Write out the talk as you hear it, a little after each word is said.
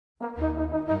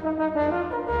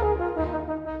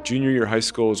Junior year of high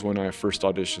school was when I first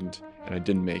auditioned, and I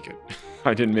didn't make it.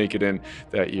 I didn't make it in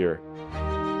that year.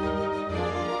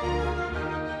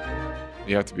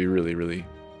 You have to be really, really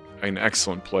an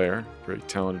excellent player, very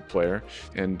talented player,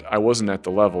 and I wasn't at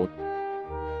the level.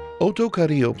 Otto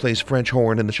Carrillo plays French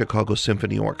horn in the Chicago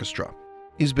Symphony Orchestra.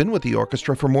 He's been with the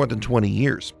orchestra for more than 20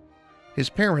 years. His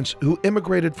parents, who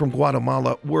immigrated from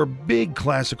Guatemala, were big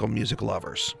classical music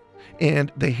lovers,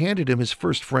 and they handed him his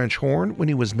first French horn when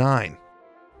he was 9.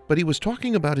 But he was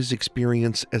talking about his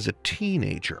experience as a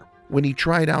teenager when he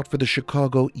tried out for the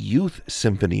Chicago Youth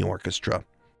Symphony Orchestra.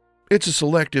 It's a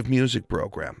selective music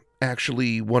program,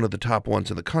 actually one of the top ones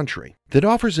in the country, that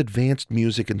offers advanced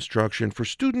music instruction for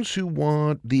students who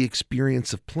want the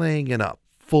experience of playing in a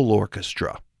full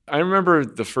orchestra. I remember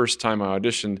the first time I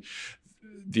auditioned,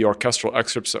 the orchestral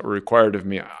excerpts that were required of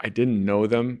me, I didn't know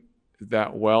them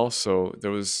that well, so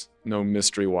there was no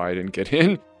mystery why I didn't get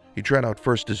in. He tried out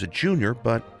first as a junior,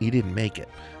 but he didn't make it.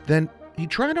 Then he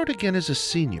tried out again as a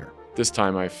senior. This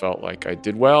time I felt like I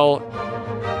did well.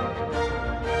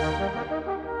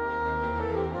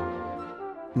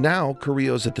 Now,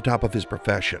 Carrillo's at the top of his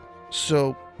profession.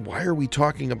 So why are we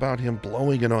talking about him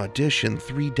blowing an audition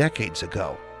 3 decades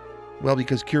ago? Well,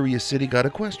 because Curious City got a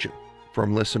question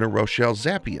from listener Rochelle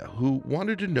Zappia, who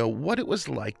wanted to know what it was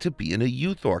like to be in a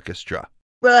youth orchestra.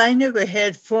 Well, I never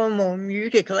had formal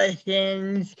music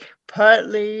lessons,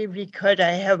 partly because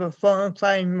I have a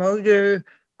fine motor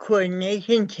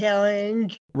coordination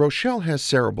challenge. Rochelle has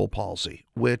cerebral palsy,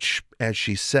 which, as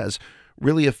she says,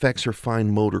 really affects her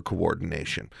fine motor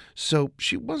coordination, so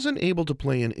she wasn't able to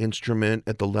play an instrument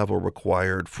at the level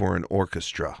required for an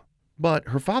orchestra. But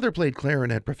her father played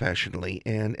clarinet professionally,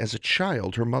 and as a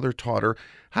child, her mother taught her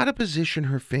how to position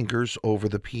her fingers over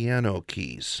the piano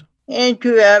keys. And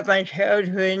throughout my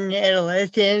childhood and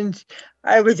adolescence,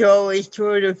 I was always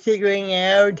sort of figuring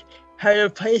out how to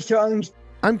play songs.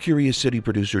 I'm Curious City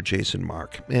producer Jason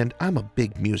Marck, and I'm a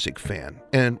big music fan.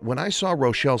 And when I saw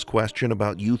Rochelle's question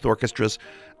about youth orchestras,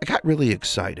 I got really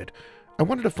excited. I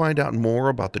wanted to find out more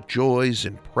about the joys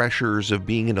and pressures of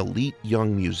being an elite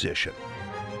young musician.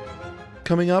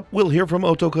 Coming up, we'll hear from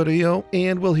Otto Carrillo,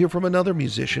 and we'll hear from another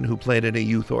musician who played in a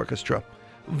youth orchestra,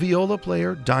 viola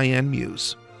player Diane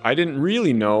Muse. I didn't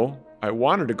really know I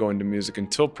wanted to go into music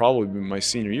until probably my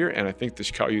senior year, and I think the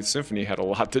Chicago Youth Symphony had a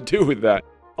lot to do with that.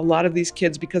 A lot of these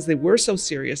kids, because they were so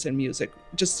serious in music,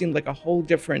 just seemed like a whole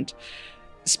different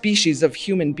species of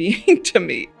human being to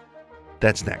me.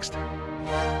 That's next.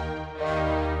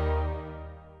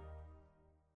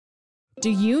 Do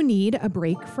you need a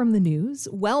break from the news?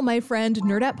 Well, my friend,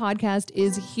 Nerdette Podcast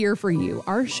is here for you.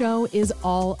 Our show is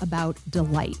all about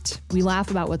delight. We laugh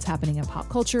about what's happening in pop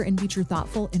culture and feature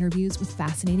thoughtful interviews with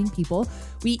fascinating people.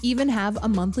 We even have a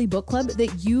monthly book club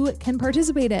that you can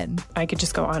participate in. I could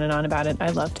just go on and on about it.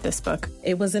 I loved this book.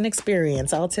 It was an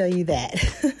experience, I'll tell you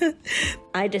that.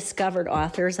 I discovered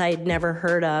authors I had never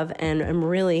heard of, and I'm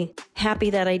really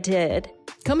happy that I did.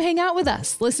 Come hang out with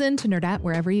us. Listen to Nerdette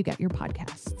wherever you get your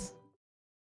podcasts.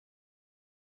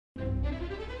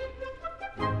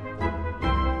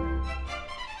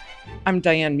 I'm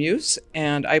Diane Muse,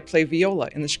 and I play viola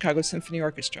in the Chicago Symphony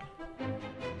Orchestra.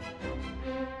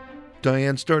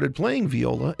 Diane started playing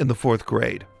viola in the 4th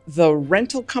grade. The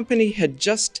rental company had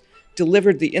just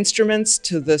delivered the instruments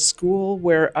to the school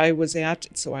where I was at,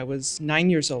 so I was 9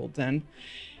 years old then.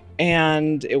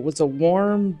 And it was a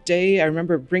warm day. I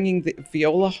remember bringing the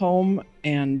viola home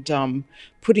and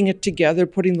putting it together,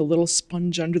 putting the little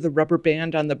sponge under the rubber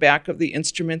band on the back of the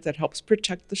instrument that helps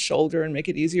protect the shoulder and make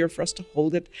it easier for us to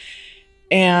hold it.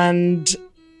 And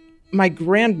my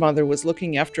grandmother was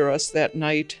looking after us that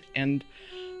night, and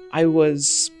I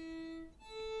was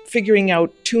figuring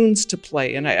out tunes to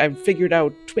play. And I figured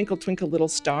out Twinkle, Twinkle, Little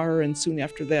Star, and soon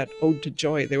after that, Ode to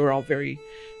Joy. They were all very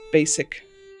basic.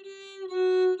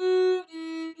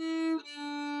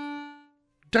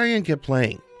 Diane kept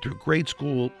playing through grade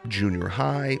school, junior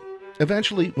high.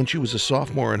 Eventually, when she was a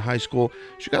sophomore in high school,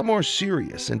 she got more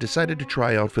serious and decided to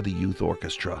try out for the youth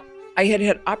orchestra. I had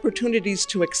had opportunities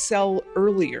to excel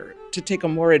earlier, to take a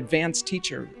more advanced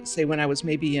teacher, say when I was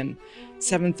maybe in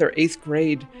 7th or 8th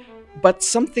grade, but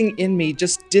something in me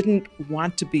just didn't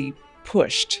want to be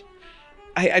pushed.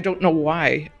 I don't know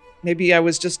why. Maybe I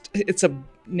was just, it's a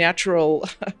natural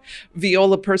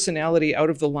viola personality out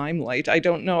of the limelight. I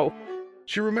don't know.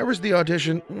 She remembers the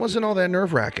audition wasn't all that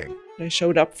nerve-wracking. I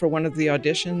showed up for one of the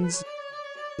auditions.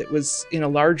 It was in a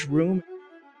large room,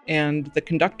 and the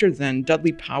conductor then,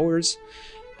 Dudley Powers,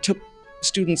 took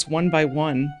students one by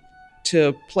one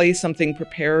to play something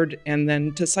prepared and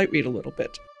then to sight read a little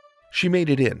bit. She made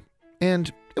it in,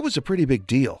 And it was a pretty big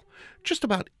deal. Just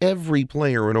about every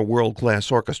player in a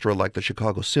world-class orchestra like the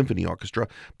Chicago Symphony Orchestra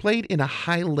played in a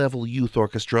high-level youth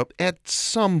orchestra at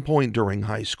some point during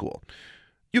high school.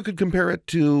 You could compare it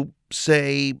to,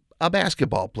 say, a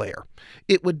basketball player.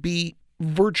 It would be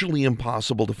virtually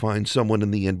impossible to find someone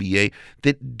in the NBA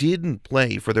that didn't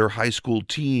play for their high school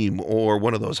team or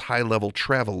one of those high-level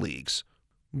travel leagues.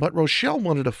 But Rochelle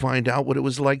wanted to find out what it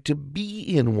was like to be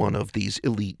in one of these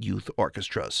elite youth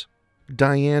orchestras.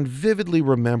 Diane vividly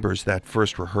remembers that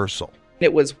first rehearsal.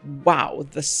 It was, wow,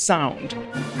 the sound.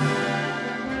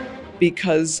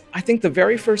 Because I think the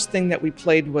very first thing that we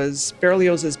played was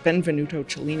Berlioz's Benvenuto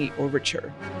Cellini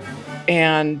Overture.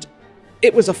 And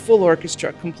it was a full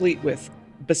orchestra, complete with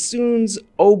bassoons,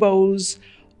 oboes,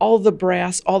 all the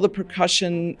brass, all the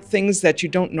percussion, things that you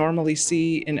don't normally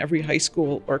see in every high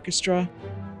school orchestra.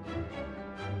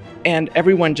 And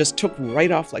everyone just took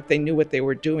right off like they knew what they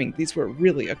were doing. These were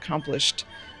really accomplished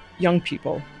young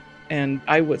people, and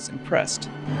I was impressed.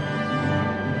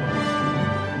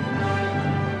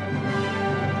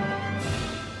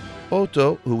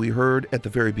 Otto, who we heard at the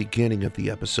very beginning of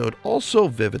the episode, also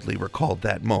vividly recalled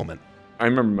that moment. I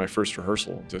remember my first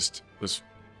rehearsal, just was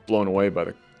blown away by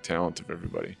the talent of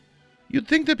everybody. You'd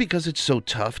think that because it's so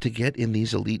tough to get in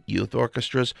these elite youth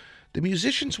orchestras, the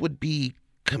musicians would be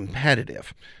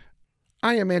competitive.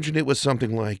 I imagine it was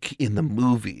something like in the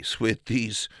movies with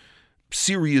these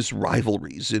serious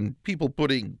rivalries and people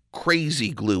putting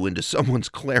crazy glue into someone's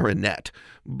clarinet.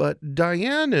 But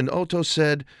Diane and Otto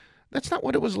said that's not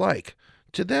what it was like.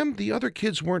 To them, the other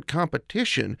kids weren't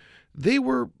competition. They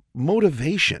were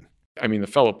motivation. I mean, the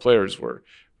fellow players were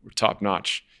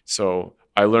top-notch. So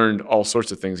I learned all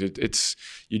sorts of things.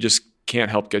 You just can't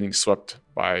help getting swept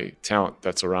by talent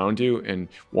that's around you and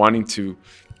wanting to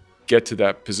get to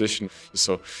that position.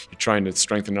 So you're trying to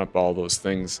strengthen up all those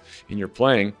things in your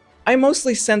playing. I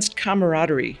mostly sensed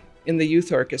camaraderie in the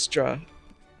youth orchestra.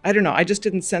 I don't know, I just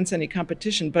didn't sense any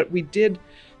competition, but we did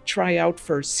try out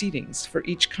for seatings for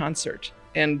each concert,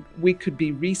 and we could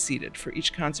be reseated for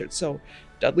each concert. So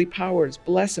Dudley Powers,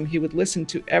 bless him, he would listen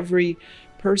to every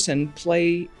person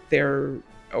play their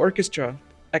orchestra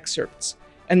excerpts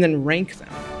and then rank them.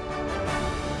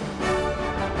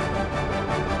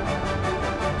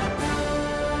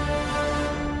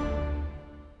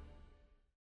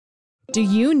 Do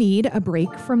you need a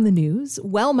break from the news?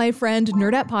 Well, my friend,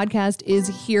 Nerdette Podcast is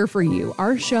here for you.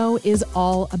 Our show is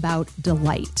all about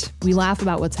delight. We laugh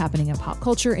about what's happening in pop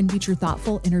culture and feature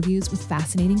thoughtful interviews with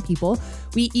fascinating people.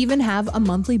 We even have a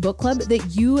monthly book club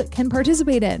that you can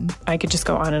participate in. I could just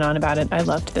go on and on about it. I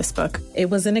loved this book. It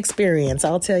was an experience,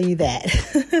 I'll tell you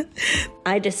that.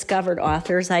 I discovered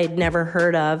authors I had never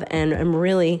heard of, and I'm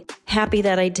really happy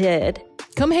that I did.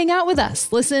 Come hang out with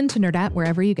us. Listen to Nerdette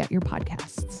wherever you get your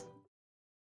podcasts.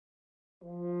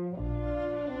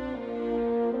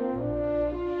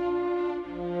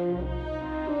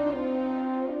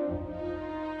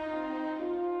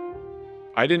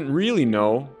 I didn't really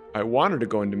know I wanted to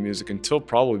go into music until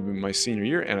probably my senior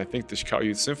year, and I think the Chicago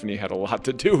Youth Symphony had a lot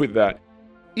to do with that.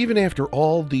 Even after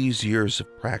all these years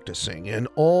of practicing and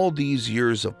all these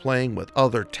years of playing with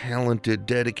other talented,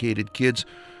 dedicated kids,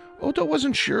 Otto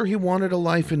wasn't sure he wanted a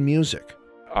life in music.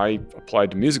 I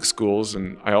applied to music schools,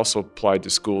 and I also applied to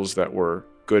schools that were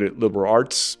good at liberal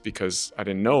arts because I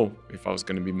didn't know if I was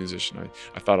going to be a musician.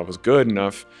 I thought I was good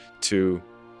enough to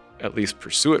at least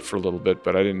pursue it for a little bit,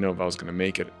 but I didn't know if I was going to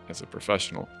make it as a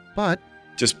professional. But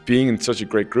just being in such a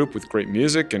great group with great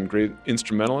music and great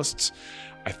instrumentalists,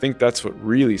 I think that's what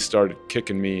really started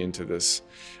kicking me into this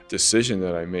decision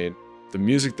that I made. The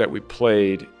music that we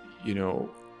played,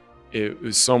 it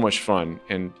was so much fun,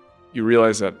 and you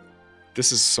realize that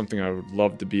this is something I would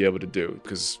love to be able to do,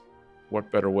 because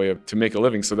what better way to make a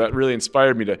living? So that really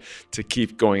inspired me to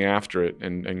keep going after it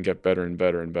and get better and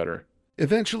better and better.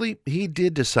 Eventually, he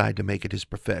did decide to make it his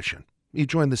profession. He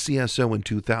joined the CSO in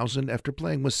 2000 after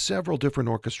playing with several different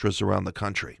orchestras around the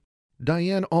country.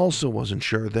 Diane also wasn't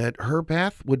sure that her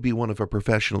path would be one of a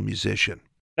professional musician.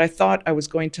 I thought I was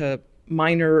going to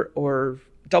minor or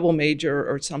double major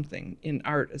or something in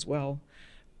art as well.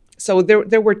 So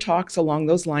there were talks along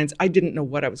those lines. I didn't know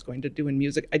what I was going to do in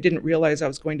music. I didn't realize I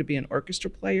was going to be an orchestra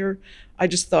player. I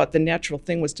just thought the natural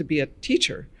thing was to be a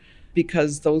teacher,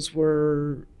 because those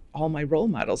were all my role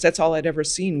models. That's all I'd ever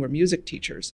seen were music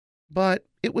teachers. But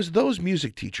it was those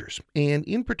music teachers, and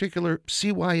in particular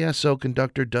CYSO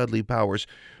conductor Dudley Powers,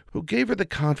 who gave her the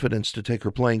confidence to take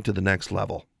her playing to the next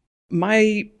level.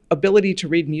 My ability to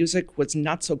read music was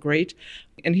not so great,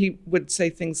 and he would say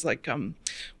things like,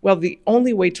 well, the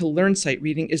only way to learn sight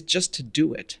reading is just to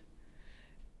do it.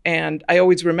 And I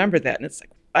always remember that, and it's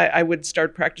like, I would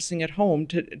start practicing at home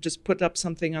to just put up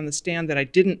something on the stand that I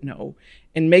didn't know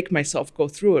and make myself go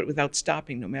through it without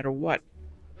stopping, no matter what.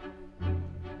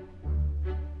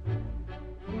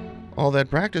 All that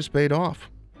practice paid off.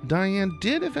 Diane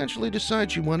did eventually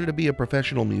decide she wanted to be a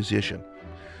professional musician.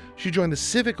 She joined the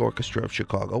Civic Orchestra of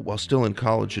Chicago while still in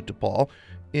college at DePaul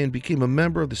and became a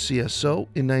member of the CSO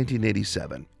in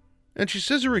 1987. And she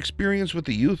says her experience with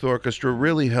the youth orchestra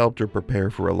really helped her prepare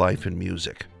for a life in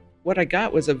music. What I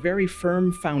got was a very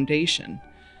firm foundation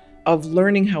of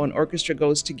learning how an orchestra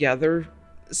goes together,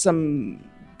 some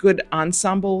good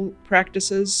ensemble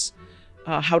practices,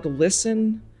 how to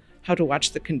listen, how to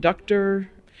watch the conductor,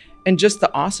 and just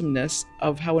the awesomeness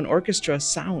of how an orchestra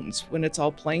sounds when it's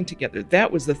all playing together.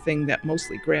 That was the thing that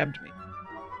mostly grabbed me.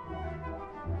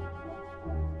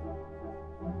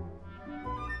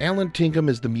 Alan Tinkham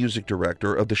is the music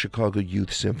director of the Chicago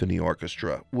Youth Symphony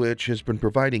Orchestra, which has been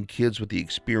providing kids with the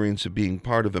experience of being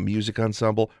part of a music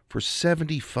ensemble for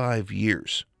 75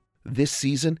 years. This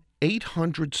season,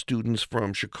 800 students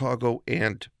from Chicago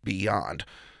and beyond,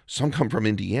 some come from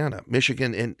Indiana,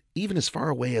 Michigan, and even as far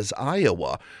away as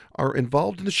Iowa, are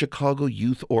involved in the Chicago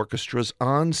Youth Orchestra's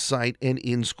on-site and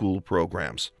in-school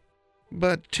programs.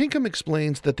 But Tinkham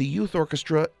explains that the youth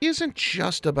orchestra isn't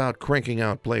just about cranking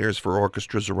out players for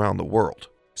orchestras around the world.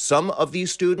 Some of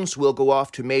these students will go off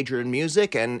to major in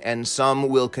music, and some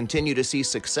will continue to see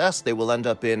success. They will end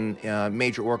up in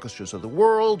major orchestras of the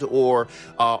world or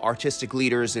artistic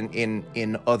leaders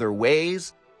in other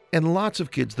ways. And lots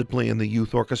of kids that play in the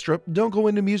youth orchestra don't go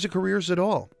into music careers at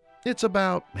all. It's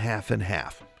about half and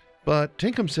half. But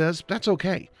Tinkham says that's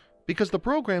okay, because the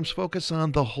programs focus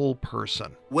on the whole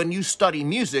person. When you study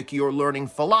music, you're learning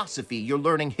philosophy, you're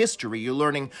learning history, you're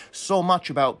learning so much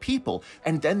about people.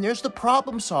 And then there's the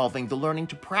problem solving, the learning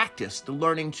to practice, the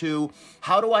learning to,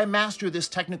 how do I master this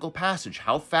technical passage?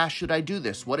 How fast should I do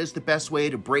this? What is the best way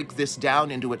to break this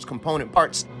down into its component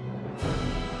parts?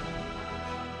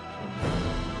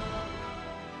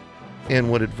 And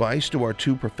what advice do our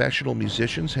two professional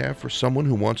musicians have for someone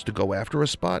who wants to go after a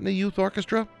spot in a youth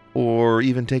orchestra? Or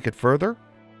even take it further?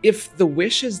 If the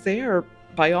wish is there,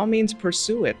 by all means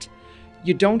pursue it.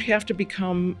 You don't have to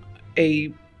become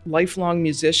a lifelong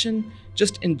musician.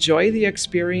 Just enjoy the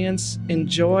experience,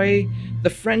 enjoy the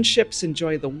friendships,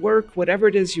 enjoy the work, whatever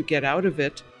it is you get out of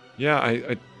it. Yeah,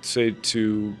 I'd say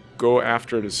to go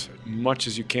after it as much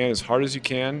as you can, as hard as you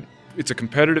can. It's a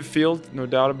competitive field, no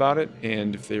doubt about it.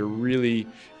 And if they're really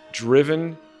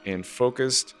driven and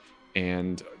focused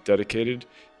and dedicated,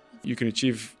 you can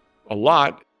achieve a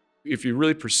lot. If you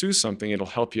really pursue something, it'll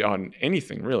help you out in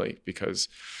anything, really, because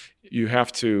you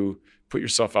have to put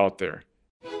yourself out there.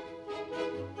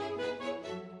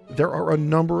 There are a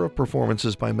number of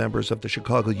performances by members of the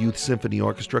Chicago Youth Symphony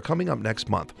Orchestra coming up next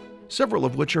month, several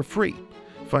of which are free.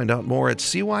 Find out more at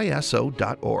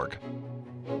cyso.org.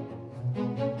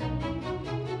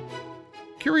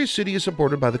 Curious City is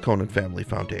supported by the Conan Family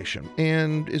Foundation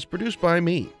and is produced by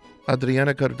me.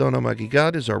 Adriana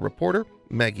Cardona-Maguigad is our reporter,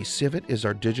 Maggie Sivit is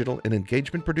our digital and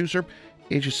engagement producer,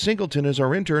 Asia Singleton is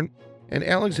our intern, and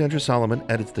Alexandra Solomon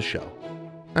edits the show.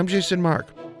 I'm Jason Marck.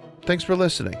 Thanks for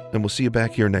listening, and we'll see you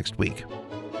back here next week.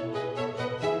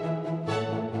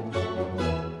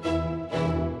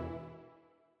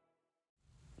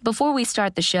 Before we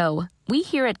start the show, we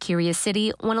here at Curious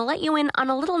City want to let you in on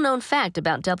a little-known fact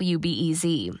about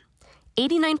WBEZ.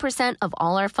 89% of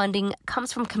all our funding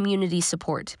comes from community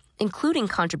support, including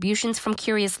contributions from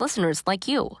curious listeners like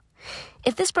you.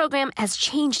 If this program has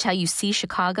changed how you see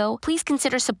Chicago, please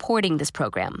consider supporting this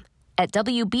program at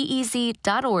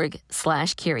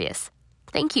wbez.org/curious.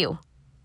 Thank you.